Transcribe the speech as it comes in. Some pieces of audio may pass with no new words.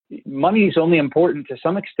money is only important to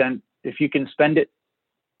some extent if you can spend it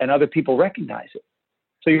and other people recognize it.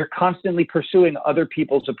 So you're constantly pursuing other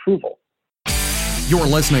people's approval. You're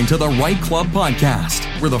listening to the Right Club Podcast,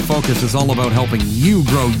 where the focus is all about helping you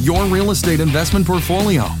grow your real estate investment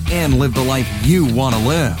portfolio and live the life you want to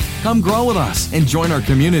live. Come grow with us and join our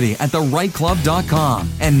community at therightclub.com.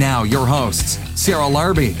 And now your hosts, Sarah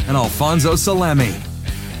Larbi and Alfonso Salemi.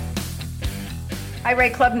 Hi,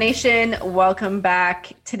 Right Club Nation. Welcome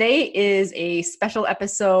back. Today is a special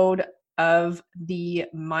episode of the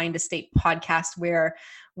Mind Estate podcast where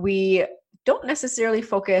we don't necessarily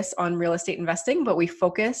focus on real estate investing, but we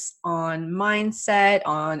focus on mindset,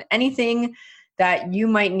 on anything that you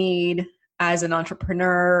might need as an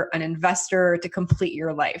entrepreneur, an investor to complete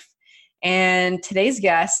your life. And today's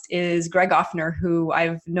guest is Greg Offner, who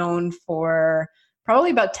I've known for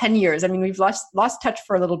probably about 10 years. I mean, we've lost touch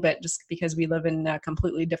for a little bit just because we live in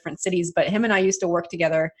completely different cities, but him and I used to work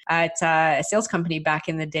together at a sales company back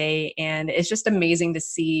in the day. And it's just amazing to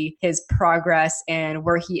see his progress and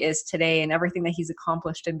where he is today and everything that he's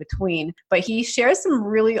accomplished in between. But he shares some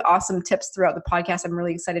really awesome tips throughout the podcast. I'm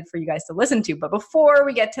really excited for you guys to listen to. But before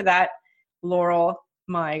we get to that, Laurel,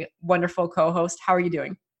 my wonderful co-host, how are you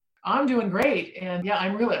doing? I'm doing great, and yeah,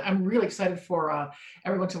 I'm really excited for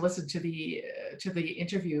everyone to listen to the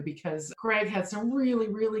interview because Greg had some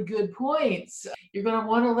really good points. You're going to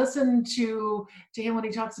want to listen to him when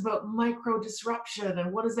he talks about micro disruption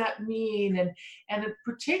and what does that mean, and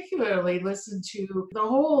particularly listen to the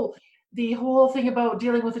whole thing about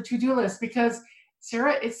dealing with a to-do list because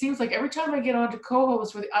Sarah, it seems like every time I get on to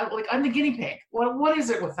co-host with, I'm the guinea pig. What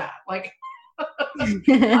is it with that? Like.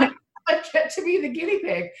 I get to be the guinea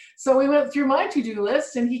pig. So we went through my to-do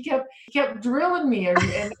list and he kept drilling me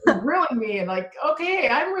and grilling me and like, okay,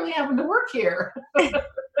 I'm really having to work here.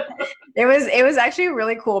 It was actually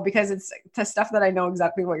really cool because it's the stuff that I know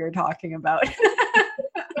exactly what you're talking about.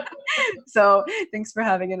 So thanks for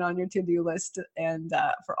having it on your to-do list and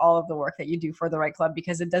for all of the work that you do for the Right Club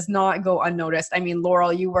because it does not go unnoticed. I mean,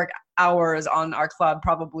 Laurel, you work hours on our club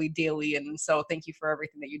probably daily. And so thank you for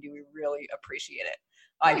everything that you do. We really appreciate it.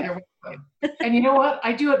 And you know what?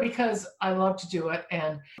 I do it because I love to do it.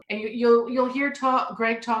 And you'll hear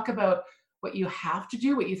Greg talk about what you have to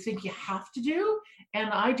do, what you think you have to do.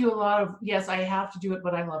 And I do a lot of, yes, I have to do it,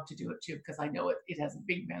 but I love to do it too, because I know it has a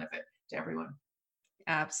big benefit to everyone.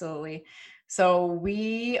 Absolutely. So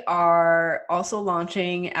we are also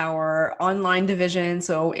launching our online division.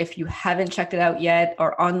 So if you haven't checked it out yet,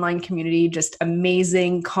 our online community, just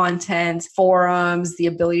amazing content, forums, the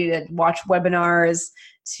ability to watch webinars,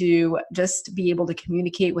 to just be able to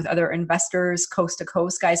communicate with other investors coast to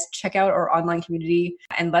coast. Guys, check out our online community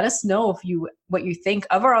and let us know what you think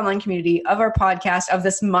of our online community, of our podcast, of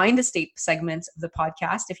this Mind Estate segment of the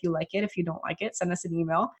podcast. If you like it, if you don't like it, send us an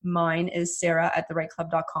email. Mine is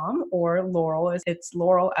sarah@therightclub.com or it's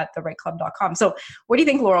laurel@therightclub.com. So what do you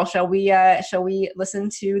think, Laurel? Shall we listen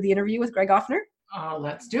to the interview with Greg Offner?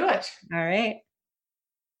 Let's do it. All right.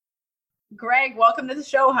 Greg, welcome to the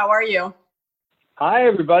show. How are you? Hi,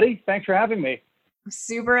 everybody. Thanks for having me. I'm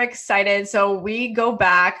super excited. So we go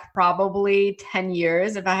back probably 10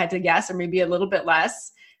 years, if I had to guess, or maybe a little bit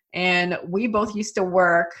less. And we both used to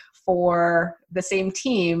work for the same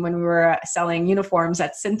team when we were selling uniforms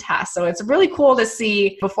at Cintas. So it's really cool to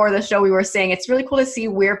see, before the show we were saying, it's really cool to see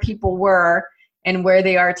where people were and where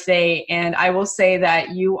they are today. And I will say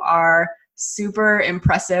that you are super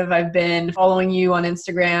impressive. I've been following you on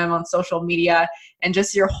Instagram, on social media, and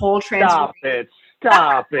just your whole transformation.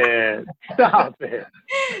 Stop it. The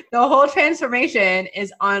whole transformation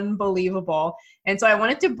is unbelievable. And so I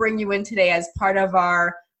wanted to bring you in today as part of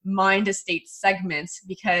our Mind Estate segment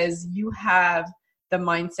because you have the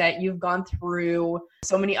mindset. You've gone through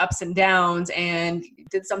so many ups and downs and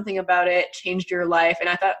did something about it, changed your life. And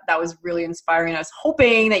I thought that was really inspiring. I was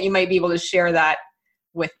hoping that you might be able to share that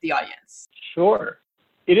with the audience. Sure.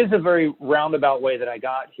 It is a very roundabout way that I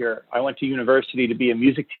got here. I went to university to be a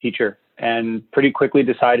music teacher and pretty quickly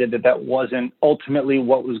decided that wasn't ultimately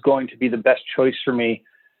what was going to be the best choice for me.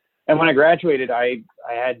 And when I graduated, I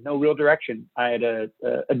had no real direction. I had a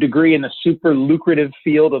degree in the super lucrative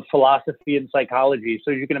field of philosophy and psychology.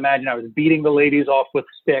 So as you can imagine, I was beating the ladies off with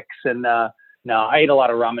sticks. And I ate a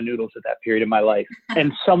lot of ramen noodles at that period of my life.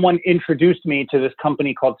 And someone introduced me to this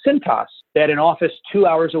company called Cintas. They had an office 2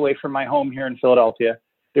 hours away from my home here in Philadelphia.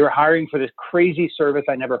 They were hiring for this crazy service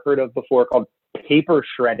I never heard of before called paper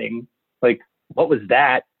shredding. Like, what was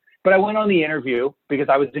that? But I went on the interview because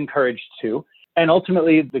I was encouraged to. And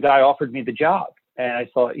ultimately, the guy offered me the job. And I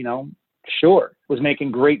thought, sure. Was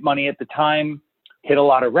making great money at the time, hit a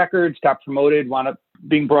lot of records, got promoted, wound up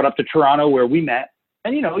being brought up to Toronto where we met.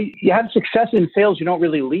 And, you have success in sales, you don't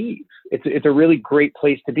really leave. It's a really great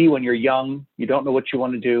place to be when you're young, you don't know what you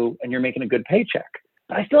want to do, and you're making a good paycheck.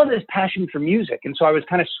 But I still have this passion for music. And so I was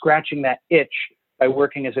kind of scratching that itch by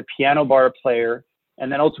working as a piano bar player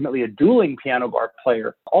and then ultimately a dueling piano bar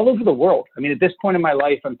player all over the world. I mean, at this point in my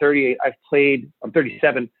life, I'm 38, I'm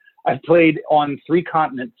 37. I've played on 3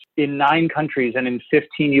 continents, in 9 countries, and in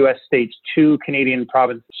 15 US states, 2 Canadian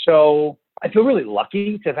provinces. So I feel really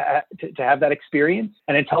lucky to have that experience,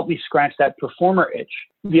 and it's helped me scratch that performer itch.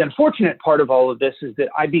 The unfortunate part of all of this is that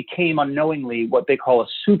I became unknowingly what they call a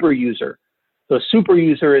super user. So a super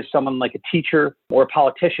user is someone like a teacher or a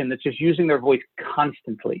politician that's just using their voice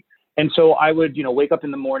constantly. And so I would, wake up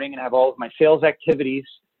in the morning and have all of my sales activities,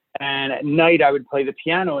 and at night I would play the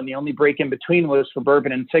piano, and the only break in between was for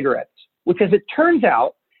bourbon and cigarettes, which, as it turns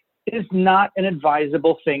out, is not an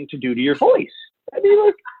advisable thing to do to your voice. I mean,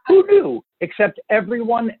 look, who knew? Except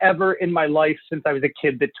everyone ever in my life since I was a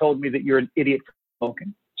kid that told me that you're an idiot for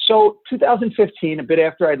smoking. So 2015, a bit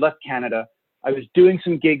after I'd left Canada, I was doing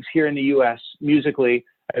some gigs here in the US musically.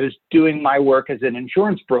 I was doing my work as an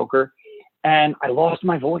insurance broker, and I lost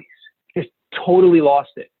my voice, just totally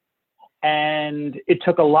lost it. And it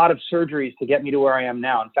took a lot of surgeries to get me to where I am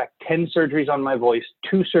now. In fact, 10 surgeries on my voice,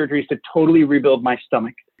 2 surgeries to totally rebuild my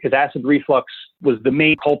stomach, because acid reflux was the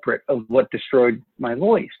main culprit of what destroyed my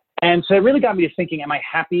voice. And so it really got me to thinking, am I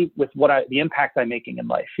happy with the impact I'm making in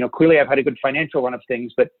life? Clearly I've had a good financial run of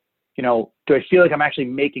things, but, do I feel like I'm actually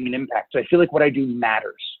making an impact? Do I feel like what I do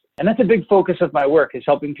matters? And that's a big focus of my work, is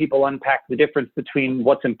helping people unpack the difference between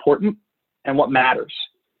what's important and what matters,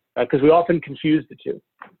 because we often confuse the two.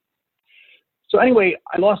 So anyway,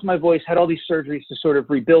 I lost my voice, had all these surgeries to sort of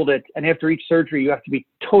rebuild it. And after each surgery, you have to be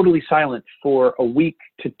totally silent for a week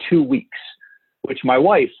to 2 weeks, which my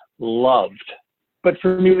wife loved. But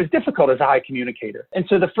for me, it was difficult as a high communicator. And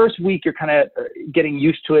so the first week, you're kind of getting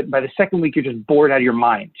used to it. And by the second week, you're just bored out of your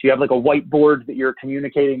mind. So you have like a whiteboard that you're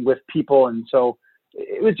communicating with people. And so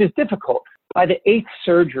it was just difficult. By the 8th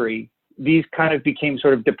surgery, these kind of became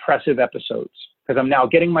sort of depressive episodes, because I'm now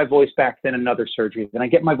getting my voice back, then another surgery. Then I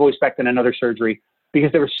get my voice back, then another surgery,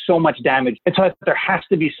 because there was so much damage. And so I thought there has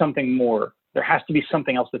to be something more. There has to be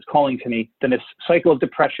something else that's calling to me than this cycle of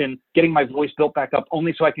depression, getting my voice built back up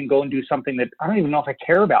only so I can go and do something that I don't even know if I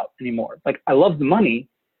care about anymore. Like, I love the money,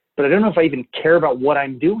 but I don't know if I even care about what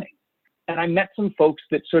I'm doing. And I met some folks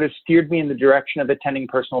that sort of steered me in the direction of attending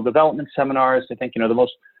personal development seminars. I think, the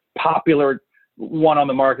most popular one on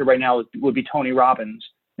the market right now would be Tony Robbins,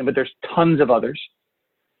 but there's tons of others.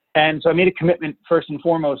 And so I made a commitment, first and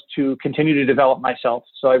foremost, to continue to develop myself.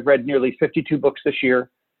 So I've read nearly 52 books this year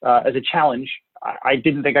as a challenge. I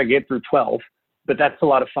didn't think I'd get through 12, but that's a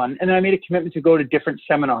lot of fun. And then I made a commitment to go to different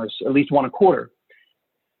seminars, at least one a quarter.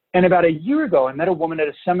 And about a year ago, I met a woman at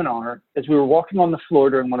a seminar as we were walking on the floor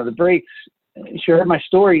during one of the breaks. She heard my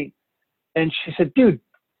story, and she said, "Dude,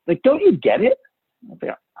 like, don't you get it?" I was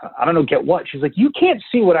like, "I don't know, get what?" She's like, "You can't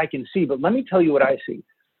see what I can see, but let me tell you what I see.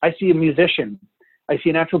 I see a musician. I see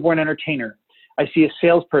a natural born entertainer. I see a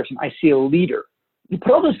salesperson. I see a leader. You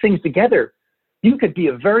put all those things together, you could be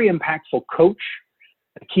a very impactful coach,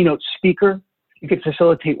 a keynote speaker. You could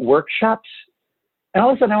facilitate workshops." And all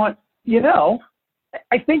of a sudden I went,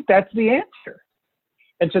 I think that's the answer.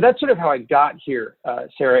 And so that's sort of how I got here,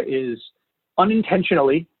 Sarah, is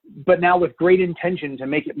unintentionally, but now with great intention to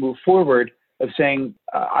make it move forward, of saying,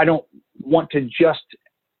 I don't want to just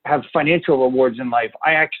have financial rewards in life.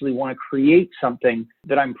 I actually want to create something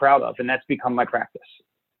that I'm proud of. And that's become my practice.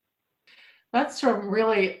 That's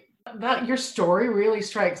your story really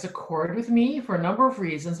strikes a chord with me for a number of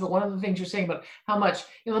reasons. But one of the things you're saying about how much,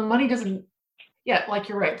 the money doesn't, like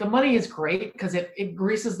you're right. The money is great because it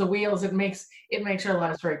greases the wheels. It makes our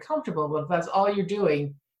lives very comfortable. But if that's all you're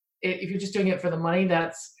doing, if you're just doing it for the money,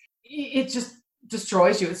 it just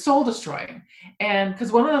destroys you. It's soul destroying. And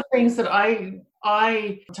because one of the things that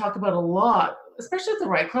I talk about a lot, especially at the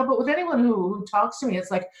Right Club, but with anyone who talks to me, it's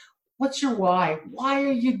like, what's your why? Why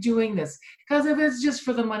are you doing this? Because if it's just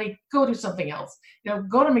for the money, go do something else.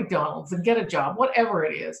 Go to McDonald's and get a job, whatever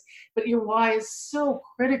it is. But your why is so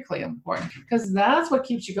critically important because that's what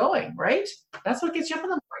keeps you going, right? That's what gets you up in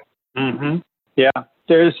the morning. Mm-hmm. Yeah.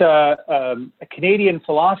 There's a Canadian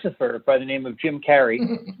philosopher by the name of Jim Carrey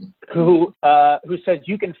who says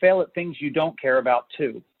you can fail at things you don't care about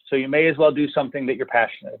too. So you may as well do something that you're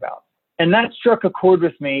passionate about. And that struck a chord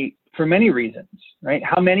with me for many reasons, right?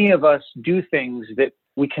 How many of us do things that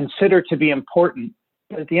we consider to be important,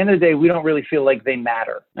 but at the end of the day, we don't really feel like they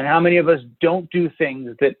matter. And how many of us don't do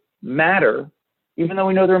things that matter, even though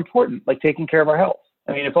we know they're important, like taking care of our health?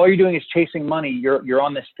 I mean, if all you're doing is chasing money, you're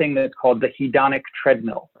on this thing that's called the hedonic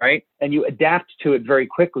treadmill, right? And you adapt to it very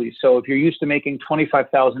quickly. So if you're used to making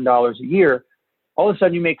 $25,000 a year, all of a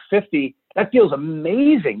sudden you make 50, that feels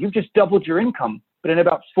amazing. You've just doubled your income. But in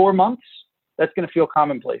about 4 months, that's going to feel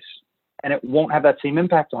commonplace and it won't have that same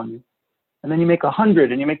impact on you. And then you make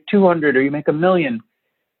 100 and you make 200 or you make $1 million,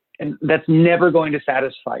 and that's never going to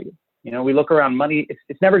satisfy you. You know, we look around money,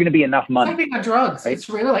 it's never going to be enough money. It's like being on drugs. Right? It's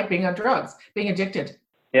really like being on drugs, being addicted.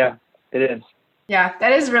 Yeah, it is. Yeah,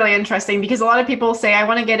 that is really interesting because a lot of people say, I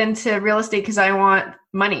want to get into real estate because I want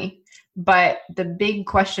money. But the big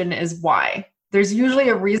question is why? There's usually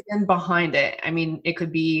a reason behind it. I mean, it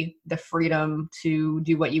could be the freedom to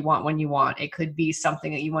do what you want when you want. It could be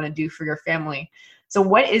something that you want to do for your family. So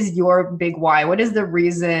what is your big why? What is the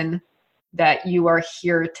reason that you are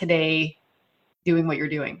here today doing what you're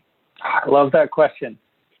doing? I love that question.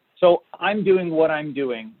 So I'm doing what I'm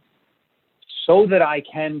doing so that I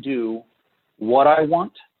can do what I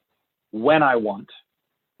want, when I want,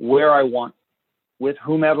 where I want, with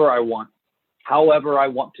whomever I want, however I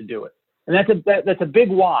want to do it. And that's a big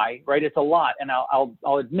why, right? It's a lot. And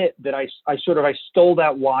I'll admit that I stole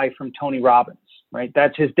that why from Tony Robbins, right?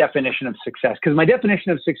 That's his definition of success. Because my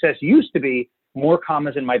definition of success used to be more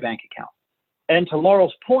commas in my bank account. And to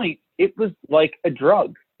Laurel's point, it was like a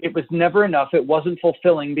drug. It was never enough. It wasn't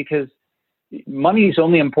fulfilling because money is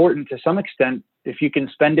only important to some extent if you can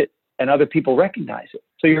spend it and other people recognize it.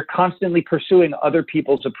 So you're constantly pursuing other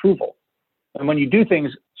people's approval. And when you do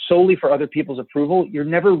things solely for other people's approval, you're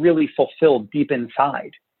never really fulfilled deep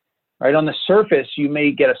inside, right? On the surface, you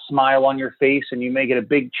may get a smile on your face and you may get a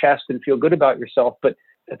big chest and feel good about yourself. But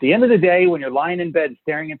at the end of the day, when you're lying in bed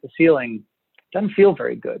staring at the ceiling, it doesn't feel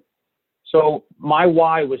very good. So my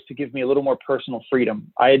why was to give me a little more personal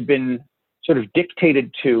freedom. I had been sort of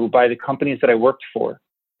dictated to by the companies that I worked for.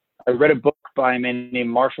 I read a book by a man named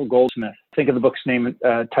Marshall Goldsmith. Think of the book's name,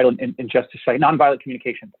 titled in just a second, Nonviolent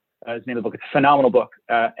Communication. Is the name of the book. It's a phenomenal book.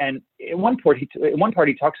 And in one part,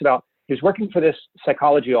 he talks about he was working for this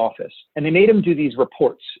psychology office, and they made him do these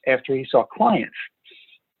reports after he saw clients.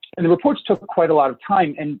 And the reports took quite a lot of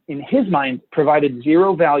time, and in his mind, provided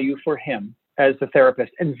zero value for him as the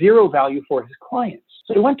therapist and zero value for his clients.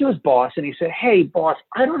 So he went to his boss and he said, "Hey, boss,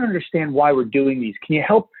 I don't understand why we're doing these. Can you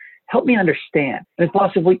help me understand?" And his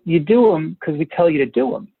boss said, "Well, you do them because we tell you to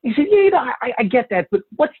do them." He said, "Yeah, I get that, but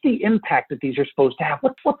what's the impact that these are supposed to have?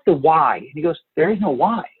 What's the why?" And he goes, "There is no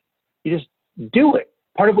why. You just do it.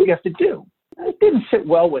 Part of what you have to do." And it didn't sit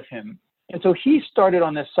well with him. And so he started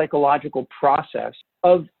on this psychological process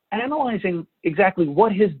of analyzing exactly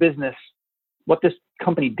what his business, what this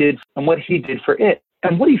company did and what he did for it.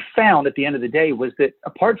 And what he found at the end of the day was that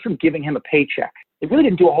apart from giving him a paycheck, it really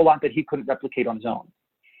didn't do a whole lot that he couldn't replicate on his own.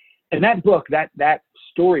 And that book, that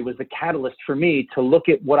story was the catalyst for me to look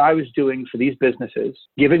at what I was doing for these businesses,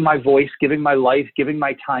 giving my voice, giving my life, giving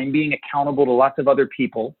my time, being accountable to lots of other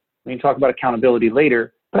people. We can talk about accountability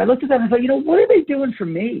later. But I looked at that and I thought, what are they doing for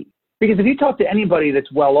me? Because if you talk to anybody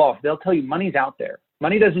that's well off, they'll tell you money's out there.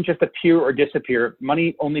 Money doesn't just appear or disappear.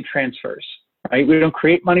 Money only transfers, right? We don't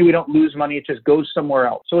create money. We don't lose money. It just goes somewhere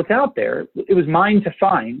else. So it's out there. It was mine to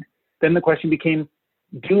find. Then the question became,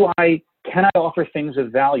 can I offer things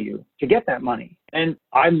of value to get that money? And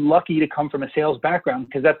I'm lucky to come from a sales background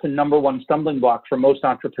because that's the number one stumbling block for most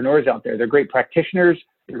entrepreneurs out there. They're great practitioners.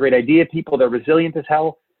 They're great idea people. They're resilient as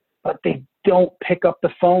hell, but they don't pick up the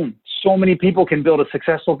phone. So many people can build a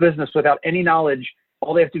successful business without any knowledge.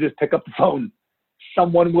 All they have to do is pick up the phone.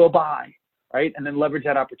 Someone will buy, right? And then leverage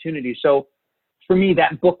that opportunity. So for me,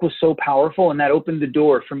 that book was so powerful and that opened the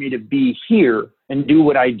door for me to be here and do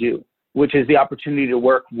what I do, which is the opportunity to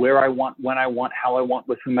work where I want, when I want, how I want,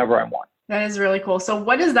 with whomever I want. That is really cool. So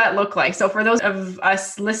what does that look like? So for those of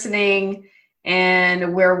us listening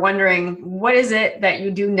and we're wondering, what is it that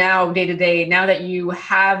you do now day to day, now that you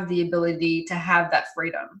have the ability to have that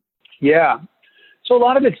freedom? Yeah. So a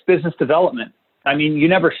lot of it's business development. I mean, you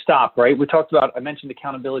never stop, right? I mentioned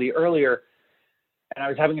accountability earlier, and I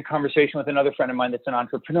was having a conversation with another friend of mine that's an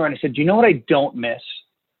entrepreneur. And I said, do you know what I don't miss?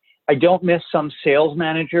 I don't miss some sales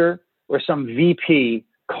manager or some VP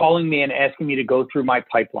calling me and asking me to go through my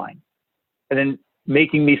pipeline and then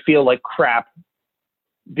making me feel like crap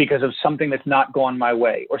because of something that's not gone my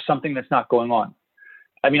way or something that's not going on.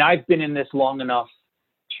 I mean, I've been in this long enough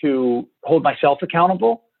to hold myself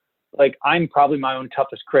accountable. Like, I'm probably my own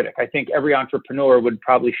toughest critic. I think every entrepreneur would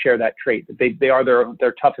probably share that trait, that they are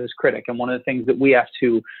their toughest critic. And one of the things that we have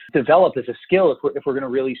to develop as a skill if we're going to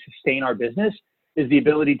really sustain our business is the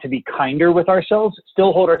ability to be kinder with ourselves,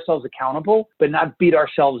 still hold ourselves accountable, but not beat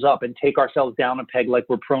ourselves up and take ourselves down a peg like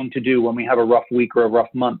we're prone to do when we have a rough week or a rough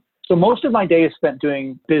month. So most of my day is spent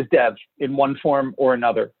doing biz dev in one form or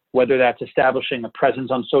another, whether that's establishing a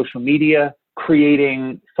presence on social media,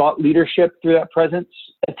 creating thought leadership through that presence,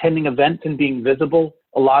 attending events and being visible,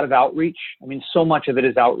 a lot of outreach. I mean, so much of it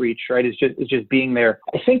is outreach, right? It's just being there.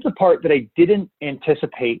 I think the part that I didn't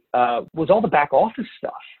anticipate was all the back office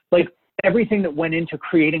stuff, like everything that went into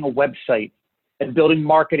creating a website and building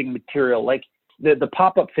marketing material, like the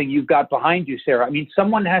pop-up thing you've got behind you, Sarah. I mean,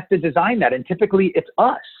 someone has to design that, and typically it's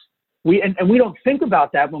us. We don't think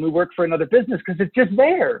about that when we work for another business because it's just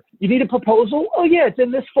there. You need a proposal? Oh yeah, it's in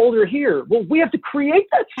this folder here. Well, we have to create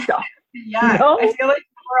that stuff. Yeah, you know? I feel like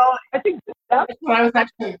I think that's what I was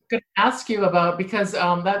actually going to ask you about, because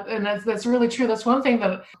that's really true. That's one thing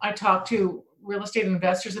that I talk to real estate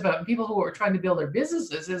investors about, and people who are trying to build their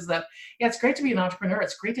businesses, is that, yeah, it's great to be an entrepreneur.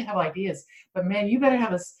 It's great to have ideas, but man, you better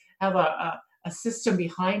have a system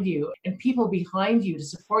behind you and people behind you to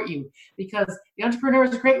support you, because the entrepreneur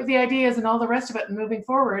is great with the ideas and all the rest of it and moving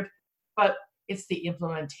forward, but it's the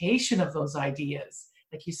implementation of those ideas,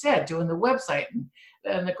 like you said, doing the website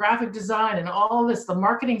and the graphic design and all this, the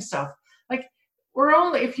marketing stuff. Like, we're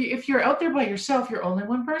only, if you're out there by yourself, you're only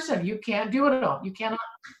one person. You can't do it all. You cannot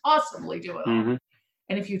possibly do it all. Mm-hmm.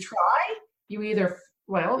 And if you try, you either,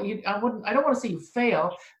 I don't want to say you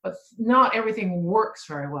fail, but not everything works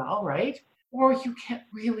very well, right? Or you get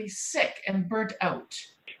really sick and burnt out.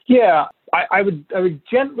 Yeah, I would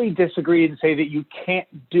gently disagree and say that you can't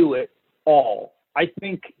do it all. I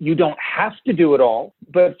think you don't have to do it all,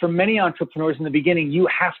 but for many entrepreneurs in the beginning, you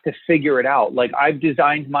have to figure it out. Like, I've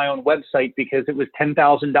designed my own website because it was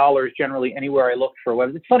 $10,000 generally anywhere I looked for a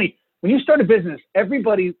website. It's funny, when you start a business,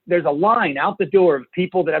 there's a line out the door of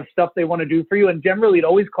people that have stuff they want to do for you, and generally it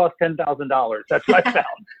always costs $10,000. That's what I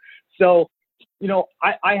found. So, you know,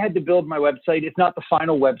 I had to build my website. It's not the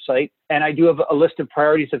final website. And I do have a list of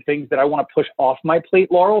priorities of things that I want to push off my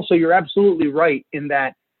plate, Laurel. So you're absolutely right in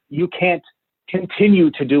that you can't continue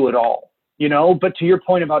to do it all, you know, but to your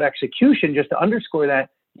point about execution, just to underscore that,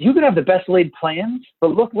 you can have the best laid plans, but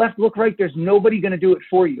look left, look right. There's nobody going to do it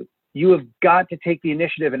for you. You have got to take the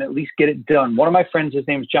initiative and at least get it done. One of my friends, his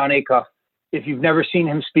name's John Acuff. If you've never seen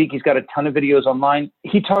him speak, he's got a ton of videos online.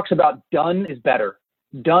 He talks about done is better.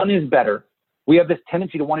 Done is better. We have this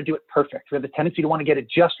tendency to want to do it perfect. We have the tendency to want to get it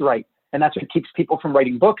just right. And that's what keeps people from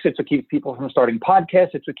writing books. It's what keeps people from starting podcasts.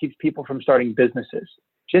 It's what keeps people from starting businesses.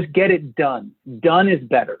 Just get it done. Done is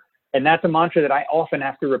better. And that's a mantra that I often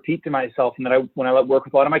have to repeat to myself, and that when I work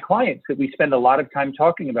with a lot of my clients, that we spend a lot of time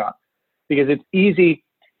talking about, because it's easy.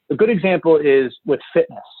 A good example is with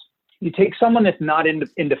fitness. You take someone that's not into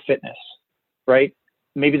fitness, right?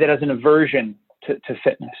 Maybe that has an aversion to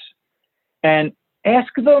fitness, and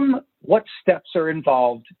ask them what steps are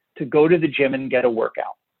involved to go to the gym and get a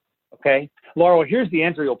workout. Okay, Laurel, here's the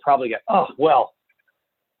answer you'll probably get. Oh, well,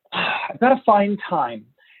 I've got to find time.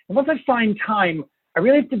 And once I find time, I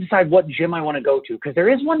really have to decide what gym I want to go to, because there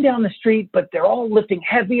is one down the street, but they're all lifting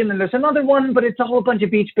heavy. And then there's another one, but it's a whole bunch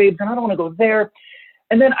of beach babes, and I don't want to go there.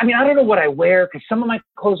 And then, I don't know what I wear, because some of my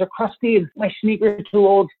clothes are crusty and my sneakers are too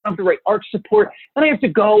old. I don't have the right arch support. Then I have to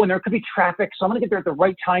go, and there could be traffic. So I'm going to get there at the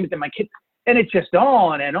right time. But then my kids, and it's just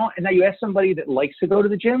on and on. And now you ask somebody that likes to go to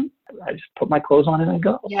the gym, I just put my clothes on and I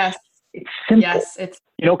go. Yes. It's simple. Yes, it's,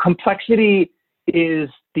 complexity is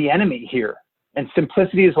the enemy here, and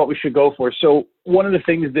simplicity is what we should go for. So one of the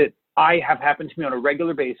things that I have happened to me on a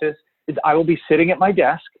regular basis is I will be sitting at my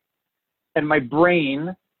desk and my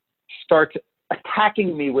brain starts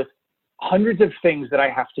attacking me with hundreds of things that I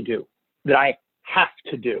have to do,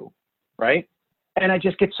 right? And I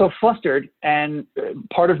just get so flustered. And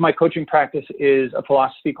part of my coaching practice is a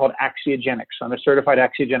philosophy called axiogenics. So I'm a certified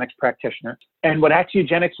axiogenics practitioner. And what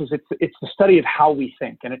axiogenics is, it's the study of how we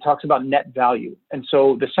think, and it talks about net value. And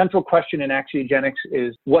so the central question in axiogenics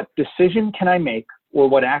is, what decision can I make, or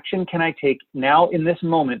what action can I take now in this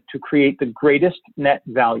moment to create the greatest net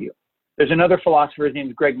value? There's another philosopher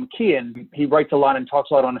named Greg McKeown. He writes a lot and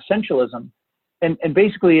talks a lot on essentialism. And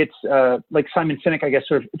basically it's like Simon Sinek, I guess,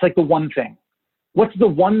 it's like the one thing. What's the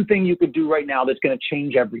one thing you could do right now that's going to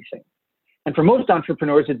change everything? And for most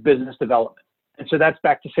entrepreneurs, it's business development. And so that's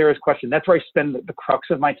back to Sarah's question. That's where I spend the crux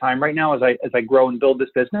of my time right now as I grow and build this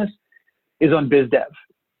business, is on biz dev.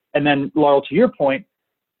 And then, Laurel, to your point,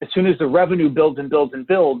 as soon as the revenue builds and builds and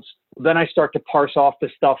builds, then I start to parse off the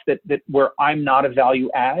stuff that where I'm not a value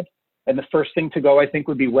add. And the first thing to go, I think,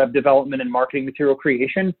 would be web development and marketing material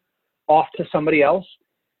creation, off to somebody else.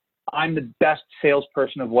 I'm the best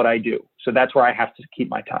salesperson of what I do. So that's where I have to keep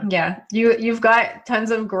my time. Yeah. You've got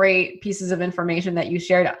tons of great pieces of information that you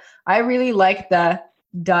shared. I really like the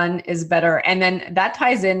done is better. And then that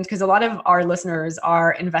ties in because a lot of our listeners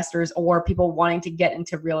are investors or people wanting to get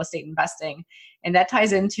into real estate investing. And that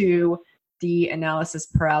ties into the analysis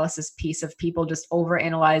paralysis piece of people just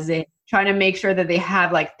overanalyzing, trying to make sure that they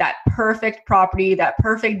have like that perfect property, that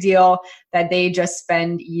perfect deal that they just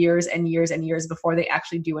spend years and years and years before they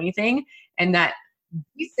actually do anything. And that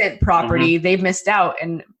decent property they've missed out,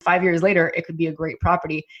 and 5 years later it could be a great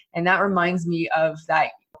property. And that reminds me of that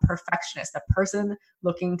perfectionist, the person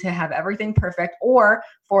looking to have everything perfect or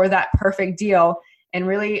for that perfect deal. And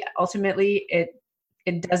really ultimately it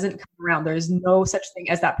doesn't come around. There's no such thing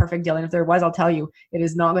as that perfect deal. And if there was, I'll tell you, it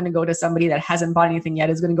is not going to go to somebody that hasn't bought anything yet.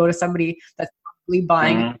 It's going to go to somebody that's probably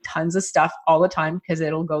buying tons of stuff all the time because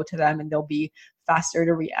it'll go to them and they'll be faster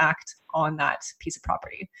to react on that piece of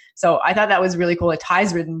property. So I thought that was really cool. It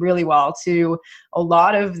ties in really well to a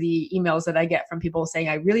lot of the emails that I get from people saying,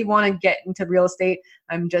 I really want to get into real estate.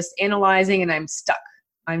 I'm just analyzing and I'm stuck.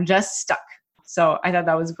 I'm just stuck. So I thought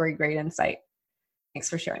that was great insight. Thanks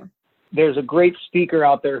for sharing. There's a great speaker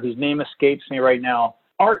out there whose name escapes me right now.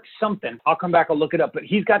 Art something. I'll come back, I'll look it up. But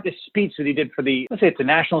he's got this speech that he did for let's say it's the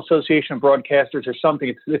National Association of Broadcasters or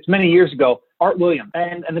something. It's many years ago. Art Williams.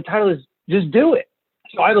 And the title is Just Do It.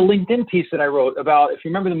 So I have a LinkedIn piece that I wrote about, if you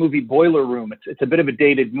remember the movie Boiler Room, it's a bit of a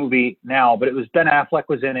dated movie now, but it was Ben Affleck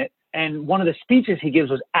was in it. And one of the speeches he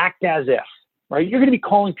gives was act as if, right? You're going to be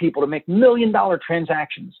calling people to make $1 million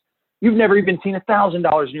transactions. You've never even seen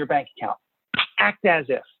 $1,000 in your bank account. Act as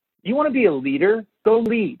if. You want to be a leader? Go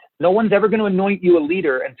lead. No one's ever going to anoint you a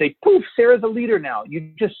leader and say, poof, Sarah's a leader now.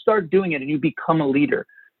 You just start doing it and you become a leader.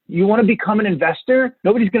 You want to become an investor?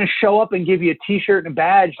 Nobody's going to show up and give you a t-shirt and a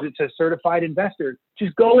badge that says certified investor.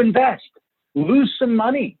 Just go invest. Lose some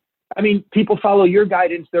money. I mean, people follow your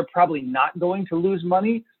guidance. They're probably not going to lose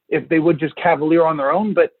money if they would just cavalier on their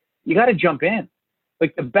own, but you got to jump in.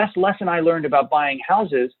 Like the best lesson I learned about buying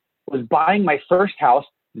houses was buying my first house,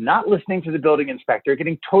 not listening to the building inspector,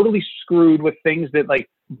 getting totally screwed with things that like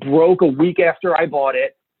broke a week after I bought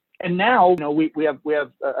it. And now, we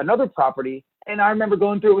have another property. And I remember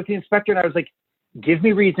going through it with the inspector and I was like, give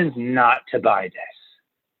me reasons not to buy this.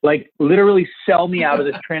 Like literally sell me out of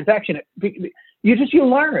this transaction. You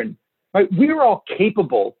learn, right? We're all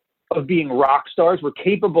capable of being rock stars. We're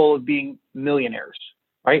capable of being millionaires,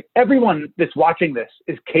 right? Everyone that's watching this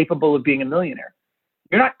is capable of being a millionaire.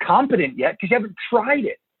 You're not competent yet because you haven't tried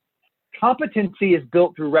it. Competency is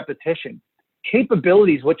built through repetition.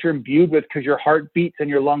 Capability is what you're imbued with because your heart beats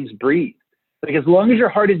and your lungs breathe. Like as long as your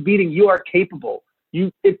heart is beating, you are capable.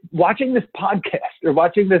 Watching this podcast or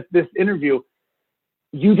watching this interview,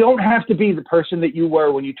 you don't have to be the person that you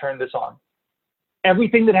were when you turned this on.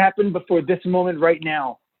 Everything that happened before this moment right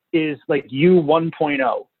now is like you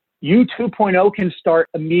 1.0. You 2.0 can start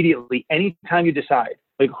immediately, anytime you decide.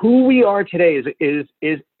 Like who we are today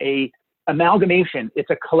is a amalgamation.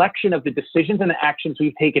 It's a collection of the decisions and the actions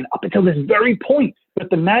we've taken up until this very point.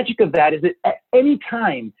 But the magic of that is that at any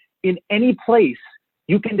time, in any place,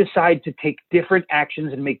 you can decide to take different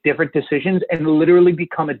actions and make different decisions and literally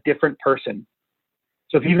become a different person.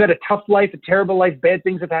 So if you've had a tough life, a terrible life, bad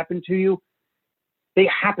things have happened to you, they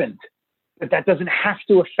happened. But that doesn't have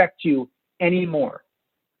to affect you anymore.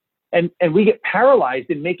 And we get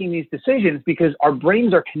paralyzed in making these decisions because our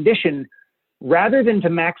brains are conditioned, rather than to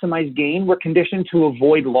maximize gain, we're conditioned to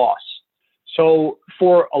avoid loss. So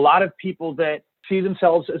for a lot of people that see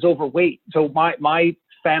themselves as overweight, so my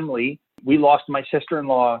family, we lost my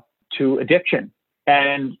sister-in-law to addiction.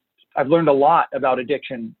 And I've learned a lot about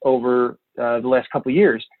addiction over the last couple of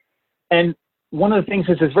years. And one of the things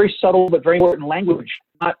is it's very subtle but very important language.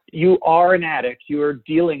 Not you are an addict, you are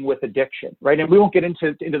dealing with addiction, right? And we won't get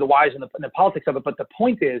into the whys and the politics of it, but the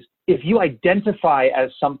point is, if you identify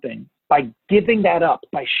as something, by giving that up,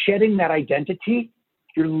 by shedding that identity,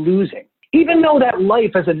 you're losing. Even though that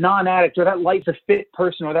life as a non-addict or that life as a fit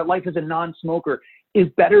person or that life as a non-smoker is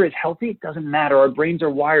better, is healthy, it doesn't matter. Our brains are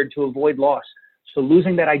wired to avoid loss. So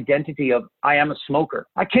losing that identity of, I am a smoker.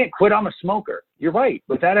 I can't quit, I'm a smoker. You're right.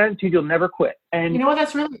 With that attitude, you'll never quit. And you know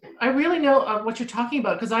what, I really know what you're talking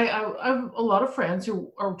about, because I have a lot of friends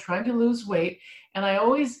who are trying to lose weight. And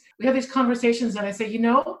we have these conversations and I say,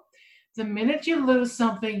 the minute you lose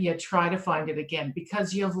something, you try to find it again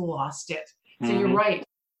because you've lost it. So you're right.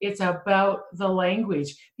 It's about the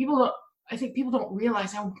language. I think people don't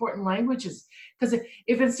realize how important language is. Because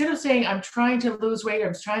if instead of saying, I'm trying to lose weight, or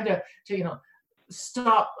I'm trying to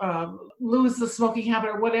stop, lose the smoking habit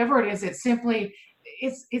or whatever it is, it's simply,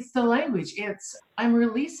 it's the language. It's, I'm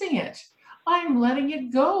releasing it. I'm letting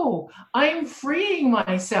it go. I'm freeing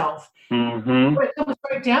myself. When it comes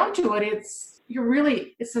right down to it,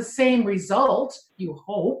 it's the same result, you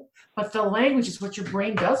hope, but the language is what your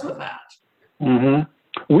brain does with that.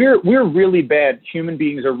 Mm-hmm. We're really bad. Human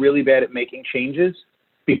beings are really bad at making changes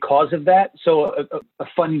because of that. So a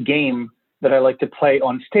fun game that I like to play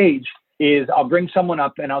on stage is I'll bring someone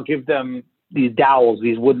up and I'll give them these dowels,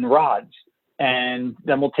 these wooden rods, and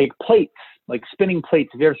then we'll take plates, like spinning plates.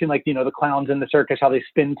 Have you ever seen, like, the clowns in the circus, how they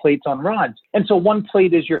spin plates on rods? And so one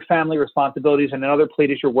plate is your family responsibilities and another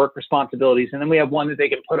plate is your work responsibilities. And then we have one that they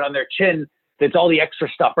can put on their chin that's all the extra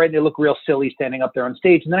stuff, right? And they look real silly standing up there on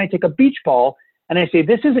stage. And then I take a beach ball and I say,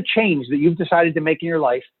 this is a change that you've decided to make in your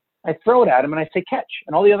life. I throw it at them and I say, catch,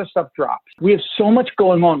 and all the other stuff drops. We have so much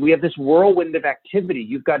going on. We have this whirlwind of activity.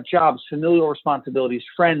 You've got jobs, familial responsibilities,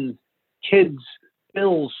 friends, kids,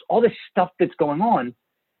 bills, all this stuff that's going on.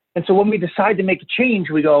 And so when we decide to make a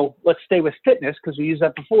change, we go, let's stay with fitness, because we used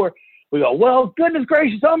that before. We go, well, goodness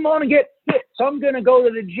gracious, I'm going to get fit. So I'm going to go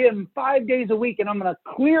to the gym 5 days a week, and I'm going to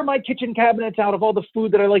clear my kitchen cabinets out of all the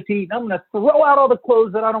food that I like to eat. And I'm going to throw out all the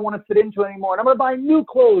clothes that I don't want to fit into anymore. And I'm going to buy new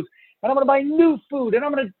clothes, and I'm going to buy new food, and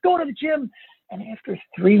I'm going to go to the gym. And after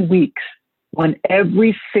 3 weeks, when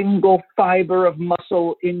every single fiber of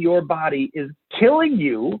muscle in your body is killing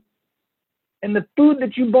you, and the food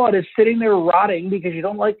that you bought is sitting there rotting because you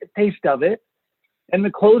don't like the taste of it, and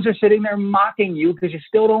the clothes are sitting there mocking you because you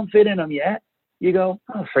still don't fit in them yet, you go,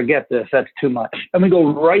 oh, forget this, that's too much. And we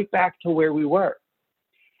go right back to where we were.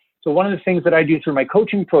 So one of the things that I do through my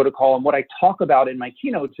coaching protocol and what I talk about in my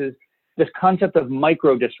keynotes is this concept of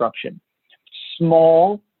micro disruption.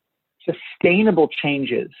 Small, sustainable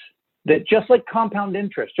changes that, just like compound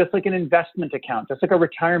interest, just like an investment account, just like a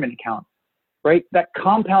retirement account, right? That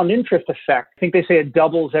compound interest effect, I think they say it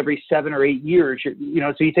doubles every 7 or 8 years. So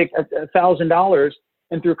you take $1,000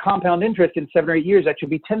 and through compound interest in 7 or 8 years, that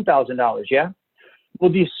should be $10,000, yeah?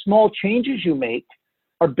 Well, these small changes you make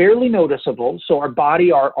are barely noticeable. So our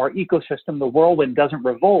body, our ecosystem, the whirlwind doesn't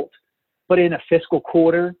revolt. But in a fiscal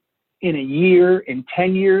quarter, in a year, in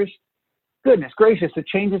 10 years, goodness gracious, the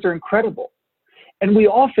changes are incredible. And we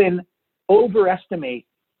often overestimate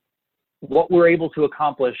what we're able to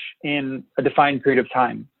accomplish in a defined period of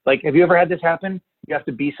time. Like, have you ever had this happen? You have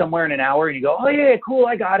to be somewhere in an hour and you go, oh yeah, cool,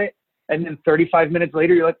 I got it. And then 35 minutes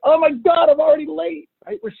later, you're like, oh my God, I'm already late,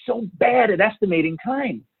 right? We're so bad at estimating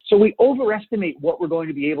time. So we overestimate what we're going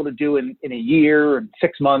to be able to do in a year and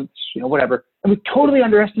 6 months, whatever. And we totally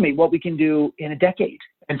underestimate what we can do in a decade.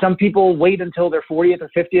 And some people wait until their 40th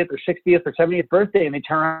or 50th or 60th or 70th birthday and they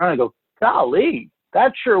turn around and go, golly,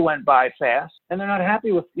 that sure went by fast. And they're not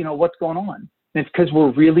happy with, what's going on. And it's because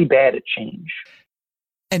we're really bad at change.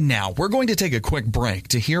 And now we're going to take a quick break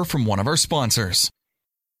to hear from one of our sponsors.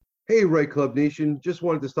 Hey, Right Club Nation. Just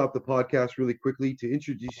wanted to stop the podcast really quickly to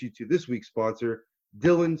introduce you to this week's sponsor,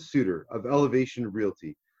 Dylan Suter of Elevation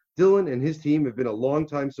Realty. Dylan and his team have been a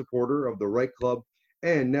longtime supporter of the Right Club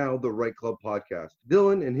and now the Right Club podcast.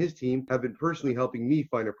 Dylan and his team have been personally helping me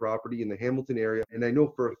find a property in the Hamilton area, and I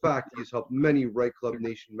know for a fact he has helped many Right Club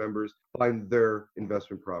Nation members find their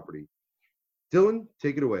investment property. Dylan,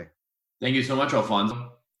 take it away. Thank you so much,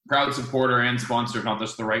 Alfonso. Proud supporter and sponsor of not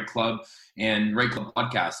just the Right Club and Right Club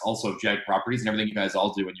podcast, also of Jag Properties and everything you guys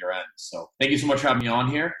all do in your end. So thank you so much for having me on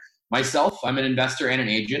here. Myself, I'm an investor and an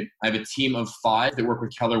agent. I have a team of 5 that work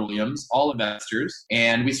with Keller Williams, all investors,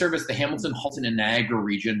 and we service the Hamilton, Halton, and Niagara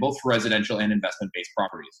region, both for residential and investment-based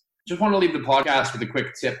properties. Just want to leave the podcast with a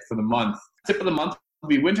quick tip for the month. Tip of the month will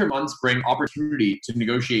be winter months bring opportunity to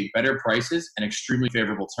negotiate better prices and extremely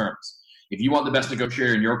favorable terms. If you want the best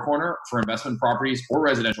negotiator in your corner for investment properties or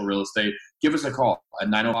residential real estate, give us a call at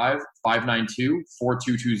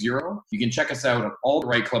 905-592-4220. You can check us out at all the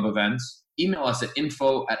Right Club events. Email us at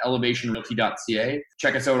info@elevationrealty.ca.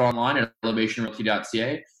 Check us out online at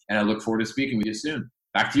elevationrealty.ca, and I look forward to speaking with you soon.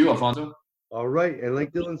 Back to you, Alfonso. All right. And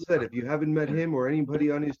like Dylan said, if you haven't met him or anybody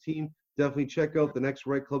on his team, definitely check out the next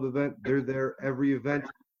Right Club event. They're there every event.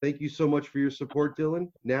 Thank you so much for your support, Dylan.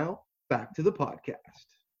 Now, back to the podcast.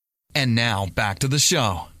 And now, back to the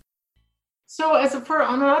show. So for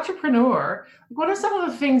an entrepreneur, what are some of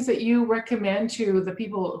the things that you recommend to the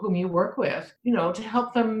people whom you work with, to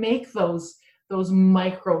help them make those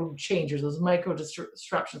micro changes, those micro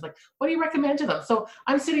disruptions? Like, what do you recommend to them? So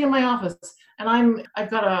I'm sitting in my office and I've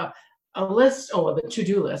got a list, the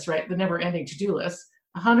to-do list, right? The never-ending to-do list,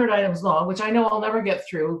 100 items long, which I know I'll never get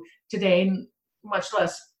through today, much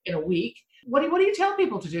less in a week. What do you tell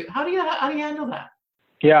people to do? How do you handle that?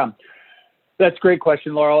 Yeah. That's a great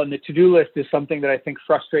question, Laurel. And the to-do list is something that I think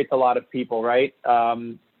frustrates a lot of people, right?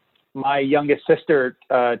 My youngest sister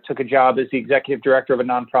took a job as the executive director of a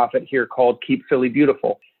nonprofit here called Keep Philly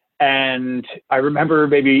Beautiful. And I remember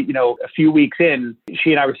maybe, a few weeks in,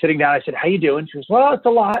 she and I were sitting down. I said, "How you doing?" She goes, "Well, it's a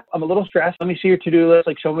lot. I'm a little stressed. Let me see your to-do list,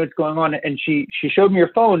 like show me what's going on." And she showed me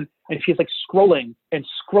her phone, and she's like scrolling and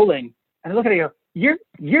scrolling. And I look at her and I go,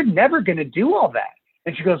 you're never going to do all that.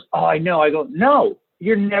 And she goes, "Oh, I know." I go, "No,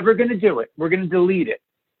 you're never going to do it. We're going to delete it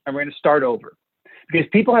and we're going to start over." Because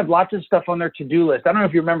people have lots of stuff on their to-do list. I don't know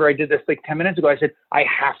if you remember, I did this like 10 minutes ago. I said, I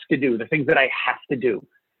have to do the things that I have to do.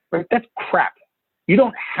 Right? That's crap. You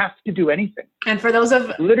don't have to do anything. And for those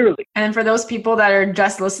literally. And for those people that are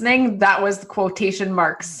just listening, that was the quotation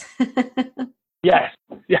marks. Yes.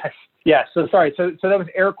 So sorry. So that was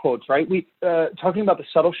air quotes, right? We talking about the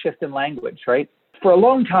subtle shift in language, right? For a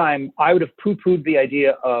long time, I would have poo-pooed the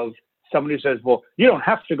idea of someone who says, "Well, you don't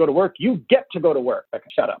have to go to work. You get to go to work." Like,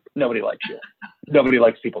 shut up. Nobody likes you. Nobody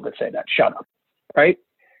likes people that say that. Shut up. Right?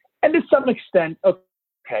 And to some extent,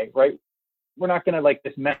 okay, right? We're not going to like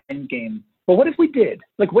this mind game. But what if we did?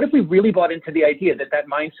 Like, what if we really bought into the idea that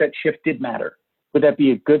mindset shift did matter? Would that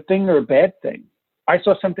be a good thing or a bad thing? I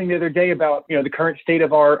saw something the other day about, the current state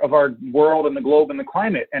of our world and the globe and the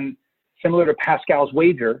climate. And similar to Pascal's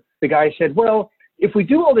wager, the guy said, well, if we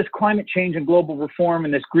do all this climate change and global reform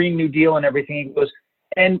and this Green New Deal and everything, he goes,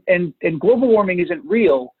 and global warming isn't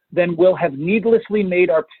real, then we'll have needlessly made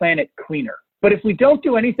our planet cleaner. But if we don't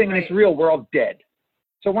do anything and it's real, we're all dead.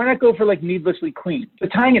 So why not go for like needlessly clean? So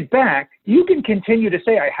tying it back, you can continue to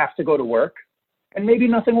say, I have to go to work, and maybe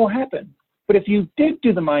nothing will happen. But if you did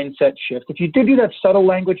do the mindset shift, if you did do that subtle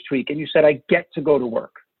language tweak and you said, I get to go to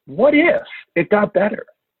work, what if it got better?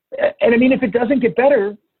 And I mean, if it doesn't get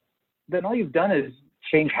better, then all you've done is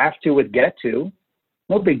change have to with get to.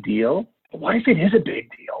 No big deal. But what if it is a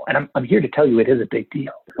big deal? And I'm here to tell you it is a big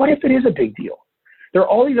deal. What if it is a big deal? There are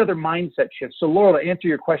all these other mindset shifts. So Laura, to answer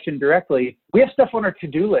your question directly, we have stuff on our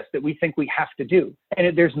to-do list that we think we have to do.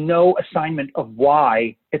 And there's no assignment of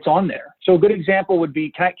why it's on there. So a good example would be,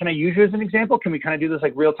 can I use you as an example? Can we kind of do this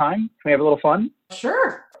like real time? Can we have a little fun?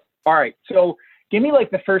 Sure. All right. So give me like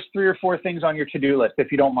the first 3 or 4 things on your to-do list,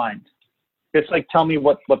 if you don't mind. Just like tell me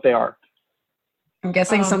what they are. I'm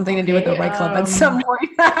guessing something to do with the Right Club at some point.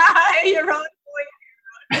 You're really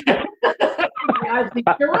I think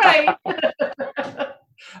you're right.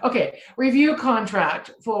 Okay, review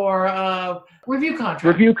contract. Yeah,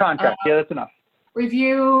 that's enough.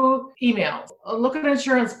 Review emails. Look at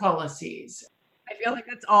insurance policies. I feel like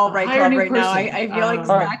that's all Right Club right now. I feel like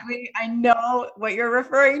exactly. I know what you're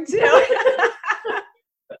referring to.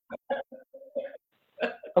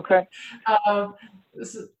 Okay.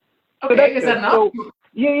 Is that enough? So,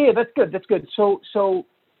 yeah, that's good. So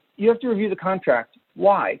you have to review the contract.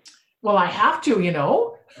 Why? Well, I have to,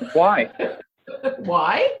 Why?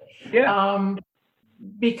 Why? Yeah.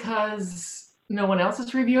 Because no one else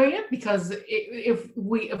is reviewing it. Because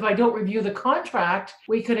if I don't review the contract,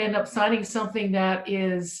 we could end up signing something that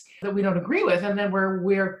we don't agree with, and then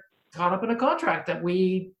we're caught up in a contract that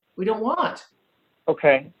we don't want.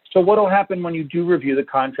 Okay. So what will happen when you do review the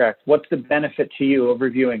contract? What's the benefit to you of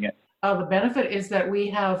reviewing it? The benefit is that we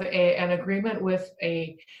have an agreement with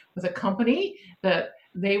a company that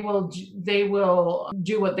they will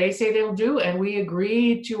do what they say they'll do, and we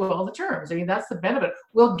agree to all the terms. I mean, that's the benefit.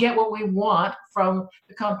 We'll get what we want from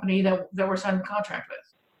the company that we're signing a contract with.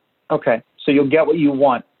 Okay, so you'll get what you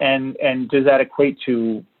want, and does that equate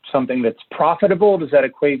to something that's profitable? Does that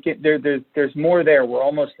equate? There's more there. We're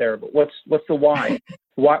almost there, but what's the why?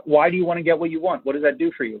 Why do you want to get what you want? What does that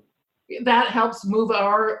do for you? That helps move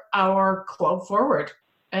our club forward,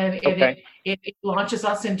 and it launches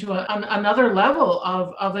us into another level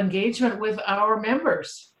of engagement with our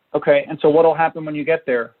members. Okay, and so what will happen when you get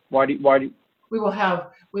there? Why do we will have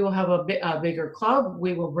a bigger club.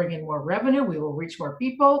 We will bring in more revenue. We will reach more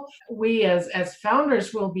people. We as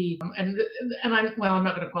founders will be, I'm not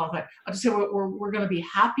going to qualify. I'll just say we're going to be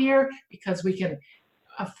happier because we can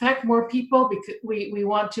affect more people, because we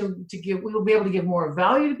want to give, we will be able to give more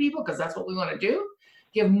value to people, because that's what we want to do,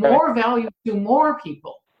 give more value to more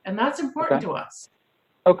people, and that's important to us.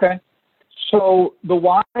 Okay, so the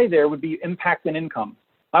why there would be impact and income.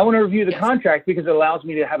 I want to review the contract because it allows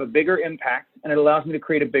me to have a bigger impact and it allows me to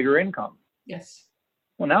create a bigger income. Yes.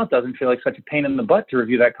 Well, now it doesn't feel like such a pain in the butt to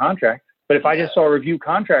review that contract, but if I just saw a review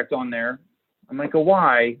contract on there, I'm like,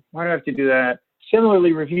 why do I have to do that?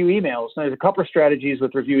 Similarly, review emails. There's a couple of strategies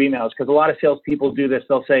with review emails, because a lot of salespeople do this.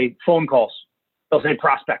 They'll say phone calls. They'll say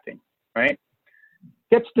prospecting, right?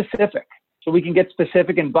 Get specific. So we can get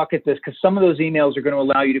specific and bucket this, because some of those emails are going to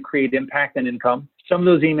allow you to create impact and income. Some of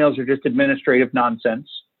those emails are just administrative nonsense,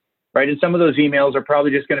 right? And some of those emails are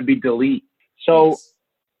probably just going to be delete. So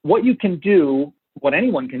what you can do, what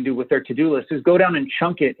anyone can do with their to-do list, is go down and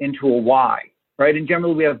chunk it into a why, right? And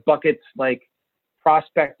generally we have buckets like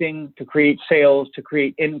prospecting, to create sales, to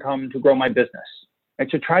create income, to grow my business. And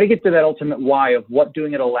to try to get to that ultimate why of what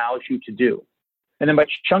doing it allows you to do. And then by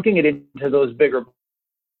chunking it into those bigger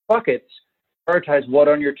buckets, prioritize what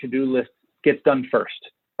on your to-do list gets done first,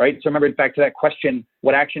 right? So remember, back to that question,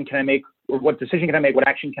 what action can I make, or what decision can I make? What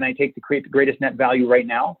action can I take to create the greatest net value right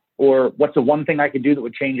now? Or what's the one thing I could do that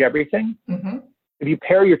would change everything? Mm-hmm. If you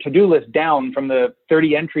pare your to-do list down from the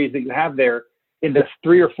 30 entries that you have there into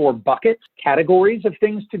 3 or 4 buckets, categories of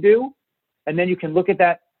things to do, and then you can look at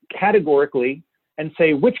that categorically and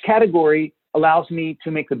say, which category allows me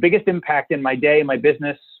to make the biggest impact in my day, my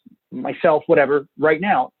business, myself, whatever, right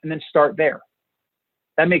now, and then start there.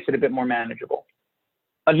 That makes it a bit more manageable.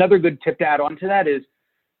 Another good tip to add on to that is,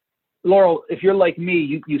 Laurel, if you're like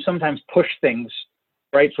me, you sometimes push things,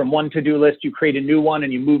 right? From one to-do list, you create a new one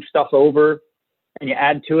and you move stuff over and you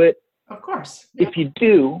add to it. Of course. Yep.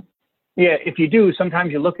 If you do,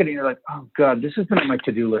 sometimes you look at it and you're like, oh God, this has been on my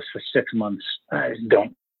to-do list for 6 months. I just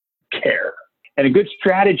don't care. And a good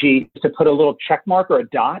strategy is to put a little check mark or a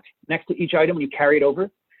dot next to each item when you carry it over.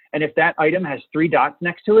 And if that item has 3 dots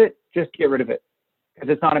next to it, just get rid of it because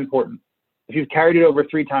it's not important. If you've carried it over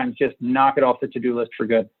 3 times, just knock it off the to-do list for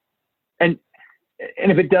good. And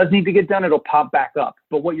if it does need to get done, it'll pop back up.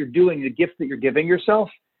 But what you're doing, the gift that you're giving yourself,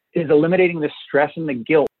 is eliminating the stress and the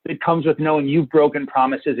guilt that comes with knowing you've broken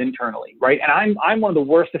promises internally, right? And I'm one of the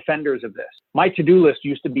worst offenders of this. My to-do list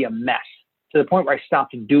used to be a mess to the point where I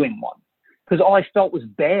stopped doing one because all I felt was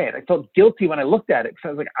bad. I felt guilty when I looked at it. So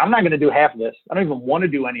I was like, I'm not going to do half of this. I don't even want to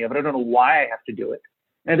do any of it. I don't know why I have to do it.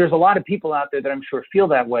 And there's a lot of people out there that I'm sure feel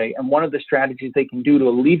that way. And one of the strategies they can do to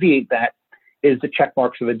alleviate that is the check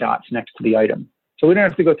marks or the dots next to the item. So we don't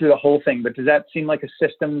have to go through the whole thing, but does that seem like a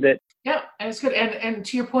system that? Yeah, and it's good. And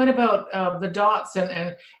to your point about the dots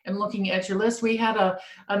and looking at your list, we had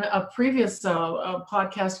a previous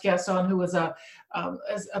podcast guest on who was a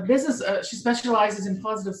business. She specializes in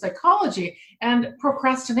positive psychology and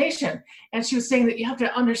procrastination, and she was saying that you have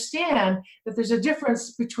to understand that there's a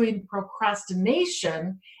difference between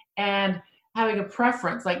procrastination and having a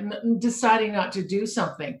preference, like deciding not to do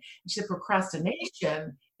something. She said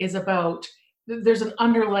procrastination is about, there's an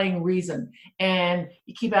underlying reason, and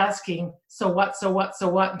you keep asking, so what,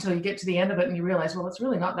 until you get to the end of it and you realize, well, it's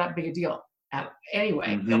really not that big a deal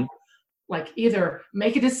anyway. Mm-hmm. Like either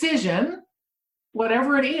make a decision,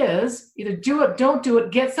 whatever it is, either do it, don't do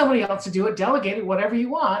it, get somebody else to do it, delegate it, whatever you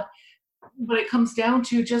want. But it comes down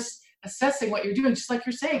to just assessing what you're doing, just like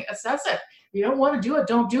you're saying, assess it. If you don't want to do it,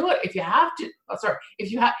 don't do it. If you have to,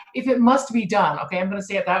 if it must be done, okay, I'm going to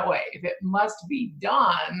say it that way. If it must be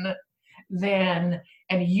done, then,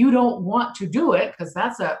 and you don't want to do it because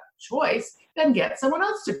that's a choice, then get someone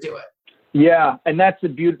else to do it. Yeah, and that's a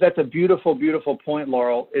beautiful, beautiful point,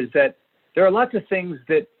 Laurel, is that there are lots of things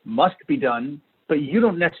that must be done, but you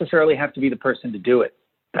don't necessarily have to be the person to do it.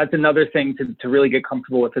 That's another thing to really get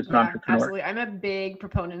comfortable with as an entrepreneur. Absolutely. I'm a big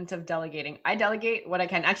proponent of delegating. I delegate what I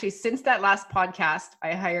can. Actually, since that last podcast,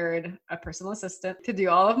 I hired a personal assistant to do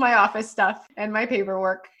all of my office stuff and my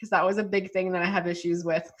paperwork because that was a big thing that I have issues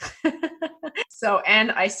with.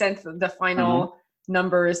 And I sent the final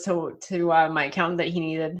numbers to my accountant that he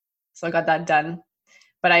needed. So I got that done.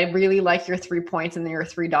 But I really like your 3 points and your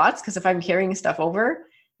 3 dots because if I'm carrying stuff over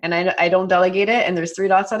and I don't delegate it and there's 3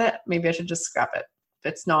 dots on it, maybe I should just scrap it.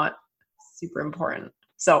 It's not super important.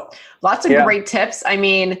 So lots of great tips. I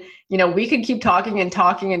mean, we could keep talking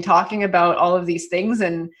about all of these things.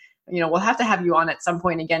 And, we'll have to have you on at some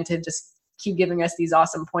point again to just keep giving us these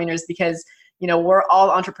awesome pointers because, we're all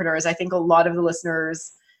entrepreneurs. I think a lot of the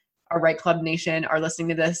listeners, our Right Club Nation, are listening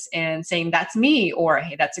to this and saying, that's me, or,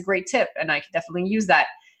 hey, that's a great tip. And I could definitely use that.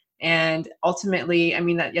 And ultimately, I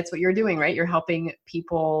mean, that's what you're doing, right? You're helping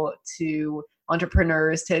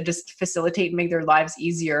entrepreneurs to just facilitate and make their lives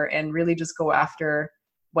easier and really just go after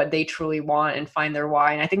what they truly want and find their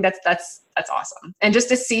why. And I think that's awesome. And just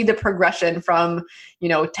to see the progression from,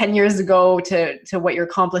 10 years ago to what you're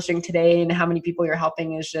accomplishing today and how many people you're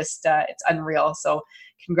helping is just, it's unreal. So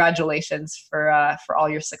congratulations for all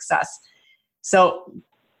your success. So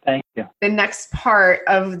thank you. The next part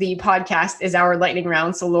of the podcast is our lightning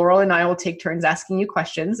round. So Laurel and I will take turns asking you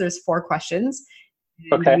questions. There's 4 questions.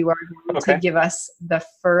 And you are going to give us the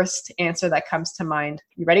first answer that comes to mind.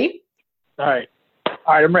 You ready? All right,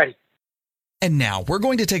 I'm ready. And now we're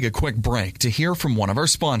going to take a quick break to hear from one of our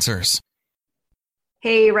sponsors.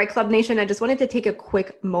 Hey, Right Club Nation. I just wanted to take a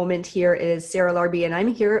quick moment here. It is Sarah Larby, and I'm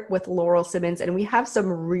here with Laurel Simmons, and we have some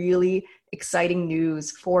really exciting news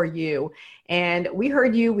for you. And we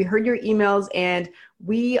heard your emails, and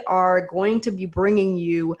we are going to be bringing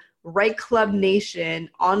you Right Club Nation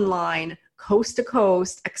online coast to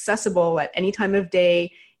coast, accessible at any time of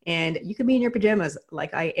day. And you can be in your pajamas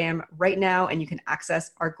like I am right now, and you can access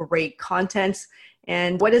our great content.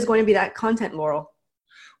 And what is going to be that content, Laurel?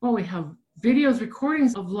 Well, we have videos,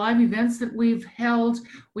 recordings of live events that we've held.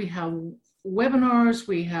 We have webinars.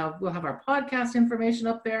 We'll have our podcast information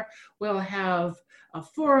up there. We'll have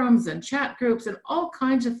forums and chat groups and all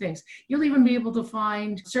kinds of things. You'll even be able to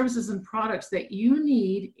find services and products that you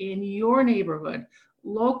need in your neighborhood,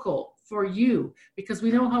 local for you, because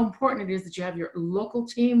we know how important it is that you have your local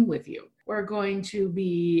team with you. We're going to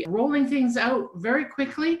be rolling things out very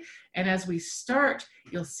quickly. And as we start,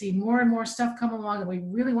 you'll see more and more stuff come along. And we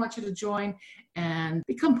really want you to join and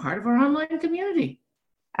become part of our online community.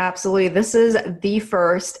 Absolutely. This is the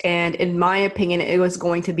first, and in my opinion, it was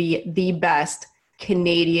going to be the best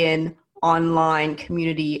Canadian online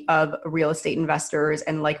community of real estate investors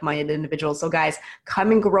and like-minded individuals. So guys,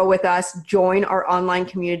 come and grow with us, join our online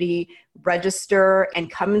community, register,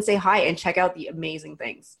 and come and say hi and check out the amazing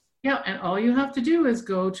things. Yeah, and all you have to do is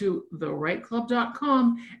go to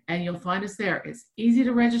therightclub.com and you'll find us there. It's easy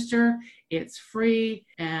to register, it's free,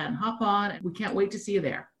 and hop on. We can't wait to see you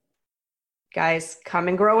there. Guys, come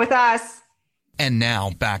and grow with us. And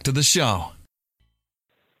now back to the show.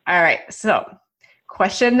 All right, so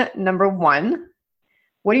question number 1.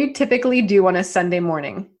 What do you typically do on a Sunday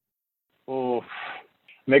morning? Oh,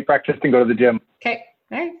 make breakfast and go to the gym. Okay,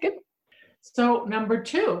 all right, good. So number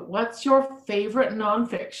 2, what's your favorite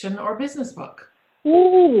nonfiction or business book?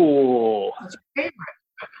 Ooh. What's your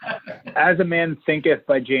favorite? As a Man Thinketh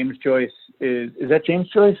by James Joyce is that James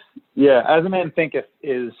Joyce? Yeah, As a Man Thinketh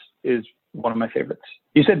is one of my favorites.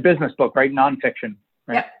 You said business book, right? Nonfiction,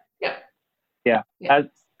 right? Yep. Yeah.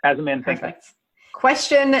 Yep. As a Man Thinketh. Perfect.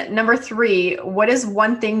 Question number 3, what is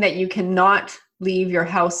one thing that you cannot leave your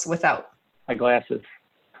house without? My glasses.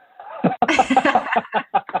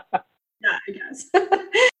 Yeah, I guess.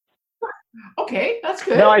 Okay, that's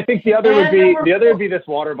good. No, I think the other would be this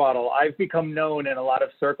water bottle. I've become known in a lot of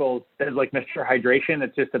circles as like Mr. Hydration.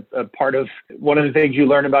 It's just a part of one of the things you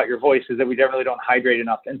learn about your voice is that we generally don't hydrate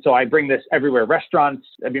enough. And so I bring this everywhere. Restaurants,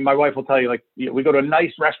 I mean, my wife will tell you, like, we go to a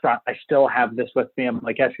nice restaurant, I still have this with me. I'm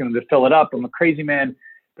like asking them to fill it up. I'm a crazy man.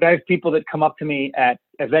 But I have people that come up to me at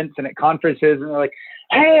events and at conferences and they're like,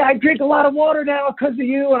 hey, I drink a lot of water now because of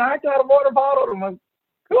you. And I got a water bottle. And I'm like,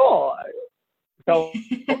 cool. So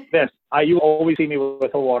you always see me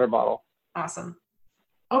with a water bottle. Awesome.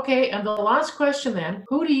 Okay, and the last question then,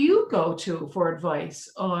 who do you go to for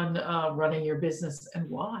advice on running your business and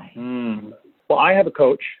why? Well, I have a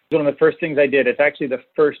coach. One of the first things I did, it's actually the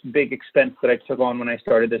first big expense that I took on when I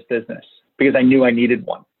started this business because I knew I needed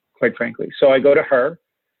one, quite frankly. So I go to her.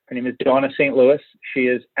 Her name is Donna St. Louis. She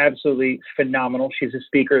is absolutely phenomenal. She's a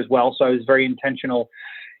speaker as well. So I was very intentional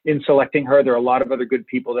in selecting her. There are a lot of other good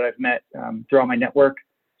people that I've met throughout my network.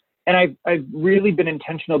 And I've really been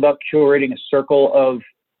intentional about curating a circle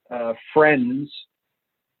of friends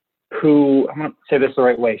who, I'm going to say this the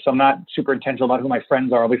right way, so I'm not super intentional about who my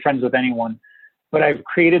friends are. I'll be friends with anyone. But I've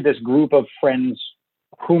created this group of friends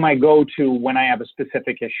whom I go to when I have a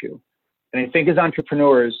specific issue. And I think as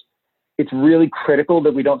entrepreneurs, it's really critical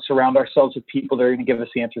that we don't surround ourselves with people that are going to give us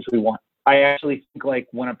the answers we want. I actually think, like,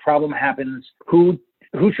 when a problem happens, who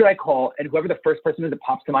should I call? And whoever the first person is that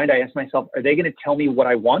pops to mind, I ask myself, are they going to tell me what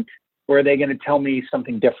I want, or are they going to tell me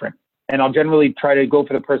something different? And I'll generally try to go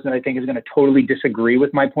for the person that I think is going to totally disagree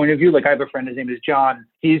with my point of view. Like, I have a friend, his name is John.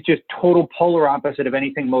 He's just total polar opposite of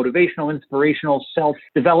anything motivational, inspirational,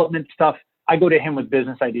 self-development stuff. I go to him with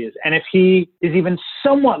business ideas. And if he is even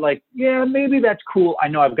somewhat like, yeah, maybe that's cool, I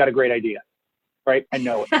know I've got a great idea, right? I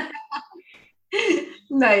know it.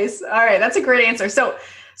 Nice. All right. That's a great answer. So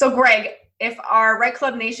Greg, if our Right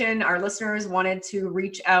Club Nation, our listeners wanted to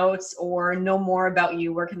reach out or know more about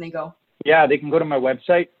you, where can they go? Yeah, they can go to my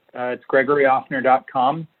website. It's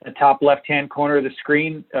GregoryOffner.com. The top left-hand corner of the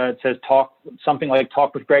screen, it says something like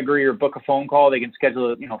talk with Gregory or book a phone call. They can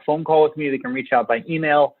schedule a phone call with me. They can reach out by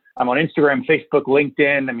email. I'm on Instagram, Facebook,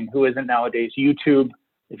 LinkedIn. I mean, who isn't nowadays? YouTube.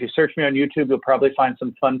 If you search me on YouTube, you'll probably find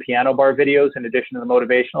some fun piano bar videos in addition to the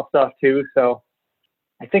motivational stuff too. So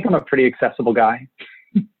I think I'm a pretty accessible guy.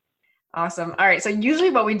 Awesome. All right. So usually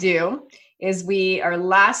what we do is our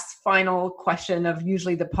last final question of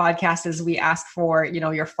usually the podcast is we ask for,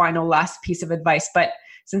 your final last piece of advice. But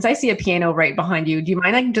since I see a piano right behind you, do you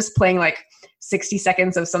mind like just playing like 60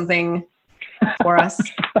 seconds of something for us?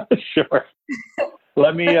 Sure.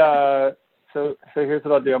 Let me, so here's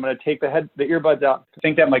what I'll do. I'm going to take the earbuds out. I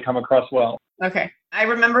think that might come across well. Okay. I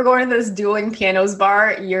remember going to this Dueling Pianos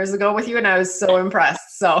bar years ago with you, and I was so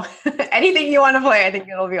impressed. So anything you want to play, I think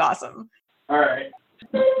it'll be awesome. All right.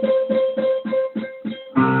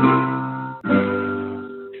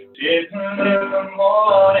 sitting in the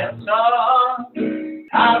morning sun.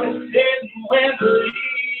 I was sitting when the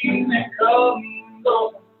evening comes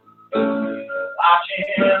on,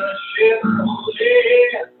 watching the ship roll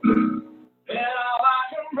in. Then I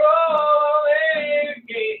watch them roll in.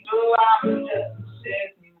 So I was just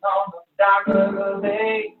sitting on the dock of the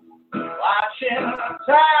bay, watching the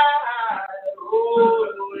tide roll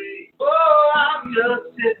away. Oh, I'm just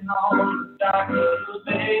sitting on the dock of the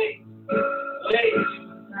bay, waiting.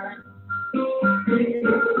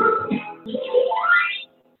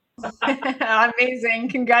 Amazing.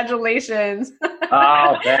 Congratulations.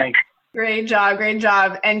 Oh, thanks. Great job. Great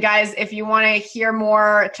job. And guys, if you want to hear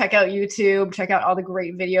more, check out YouTube, check out all the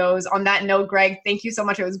great videos. On that note, Greg, thank you so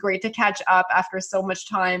much. It was great to catch up after so much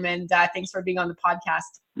time. And thanks for being on the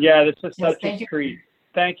podcast. Yeah, this was such a treat.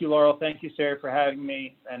 Thank you, Laurel. Thank you, Sarah, for having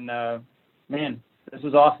me. And man, this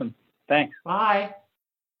was awesome. Thanks. Bye.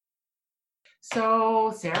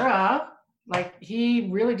 So Sarah, like, he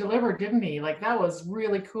really delivered, didn't he? Like, that was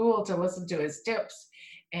really cool to listen to his tips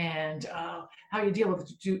and how you deal with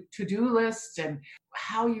the to-do list and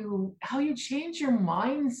how you change your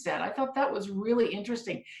mindset. I thought that was really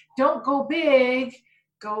interesting. Don't go big,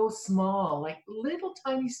 go small, like little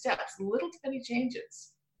tiny steps, little tiny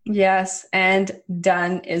changes. Yes, and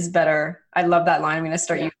done is better. I love that line. I'm going to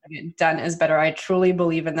start using it. Done is better. I truly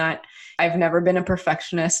believe in that. I've never been a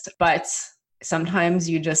perfectionist, but sometimes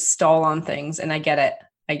you just stall on things, and I get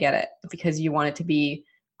it because you want it to be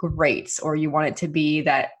great, or you want it to be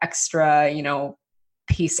that extra,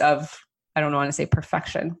 piece of, I don't want to say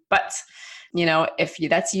perfection, but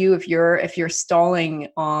if you're stalling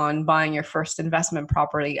on buying your first investment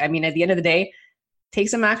property, I mean, at the end of the day, take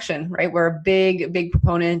some action, right? We're a big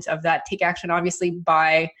proponent of that. Take action, obviously,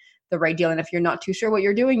 buy the right deal. And if you're not too sure what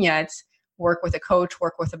you're doing yet, work with a coach,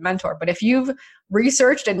 work with a mentor. But if you've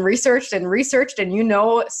researched and you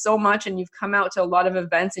know so much and you've come out to a lot of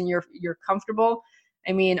events and you're comfortable,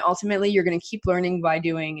 I mean, ultimately you're going to keep learning by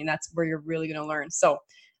doing, and that's where you're really going to learn. So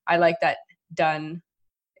I like that done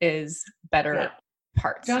is better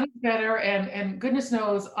part. Done is better, and goodness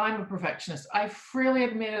knows I'm a perfectionist. I freely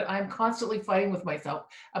admit it. I'm constantly fighting with myself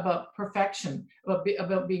about perfection,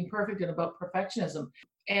 about being perfect and about perfectionism.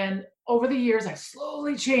 And over the years, I've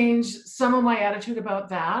slowly changed some of my attitude about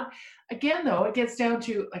that. Again, though, it gets down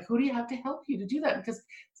to, like, who do you have to help you to do that? Because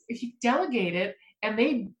if you delegate it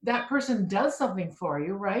and that person does something for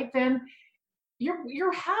you, right, then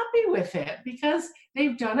you're happy with it because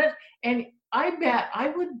they've done it. And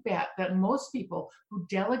I would bet that most people who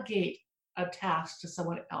delegate a task to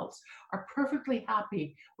someone else are perfectly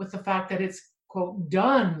happy with the fact that it's, quote,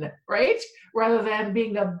 done, right? Rather than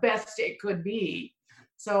being the best it could be.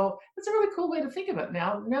 So it's a really cool way to think of it.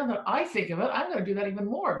 Now that I think of it, I'm going to do that even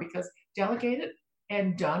more because delegated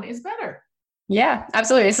and done is better. Yeah,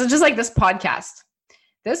 absolutely. So just like this podcast,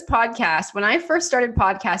 when I first started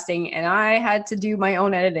podcasting and I had to do my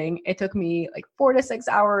own editing, it took me like 4 to 6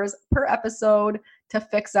 hours per episode to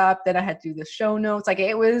fix up. Then I had to do the show notes. Like,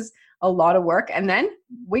 it was a lot of work. And then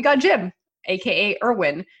we got Jim, AKA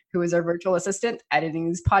Erwin, who is our virtual assistant editing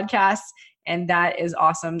these podcasts. And that is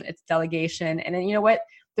awesome. It's delegation. And then, you know what?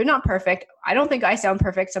 They're not perfect. I don't think I sound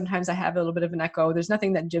perfect. Sometimes I have a little bit of an echo. There's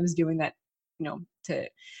nothing that Jim's doing that,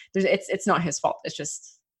 it's not his fault. It's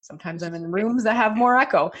just, sometimes I'm in rooms that have more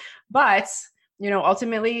echo, but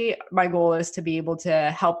ultimately my goal is to be able to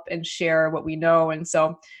help and share what we know. And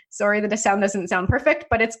so, sorry that the sound doesn't sound perfect,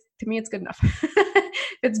 but to me, it's good enough.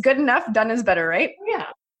 It's good enough. Done is better, right? Yeah.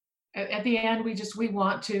 At the end, we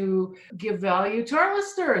want to give value to our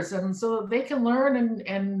listeners, and so they can learn.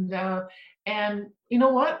 And you know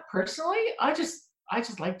what? Personally, I just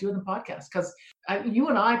like doing the podcast because you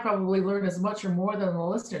and I probably learn as much or more than the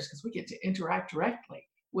listeners because we get to interact directly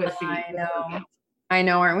with I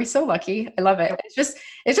know. Aren't we so lucky? I love it. It's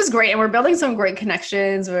just great. And we're building some great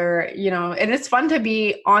connections where, and it's fun to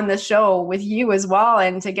be on the show with you as well.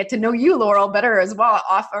 And to get to know you, Laurel, better as well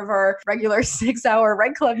off of our regular 6-hour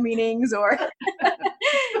Red Club meetings or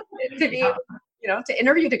to be, to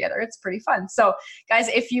interview together. It's pretty fun. So guys,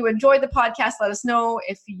 if you enjoyed the podcast, let us know.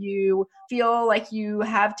 If you feel like you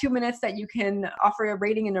have 2 minutes that you can offer a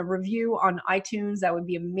rating and a review on iTunes, that would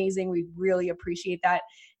be amazing. We really appreciate that.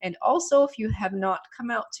 And also, if you have not come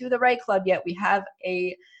out to the Right Club yet, we have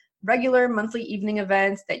a regular monthly evening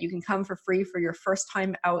event that you can come for free for your first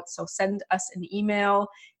time out. So send us an email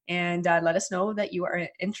and let us know that you are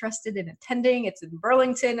interested in attending. It's in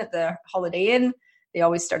Burlington at the Holiday Inn. They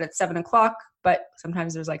always start at 7:00, but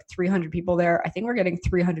sometimes there's like 300 people there. I think we're getting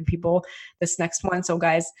 300 people this next one. So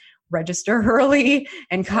guys, register early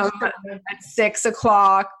and come at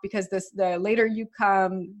 6:00, because the later you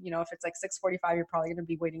come, if it's like 6:45, you're probably going to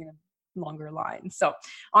be waiting in a longer line. So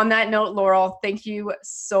on that note, Laurel, thank you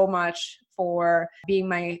so much for being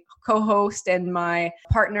my co-host and my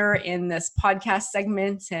partner in this podcast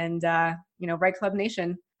segment. And Right Club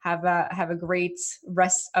Nation, have a great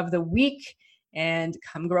rest of the week and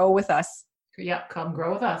come grow with us. Yeah, come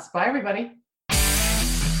grow with us. Bye, everybody.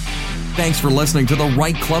 Thanks for listening to the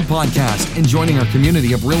Right Club Podcast and joining our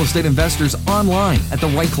community of real estate investors online at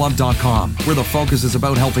therightclub.com, where the focus is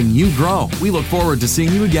about helping you grow. We look forward to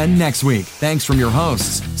seeing you again next week. Thanks from your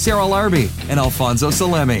hosts, Sarah Larby and Alfonso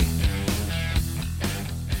Salemi.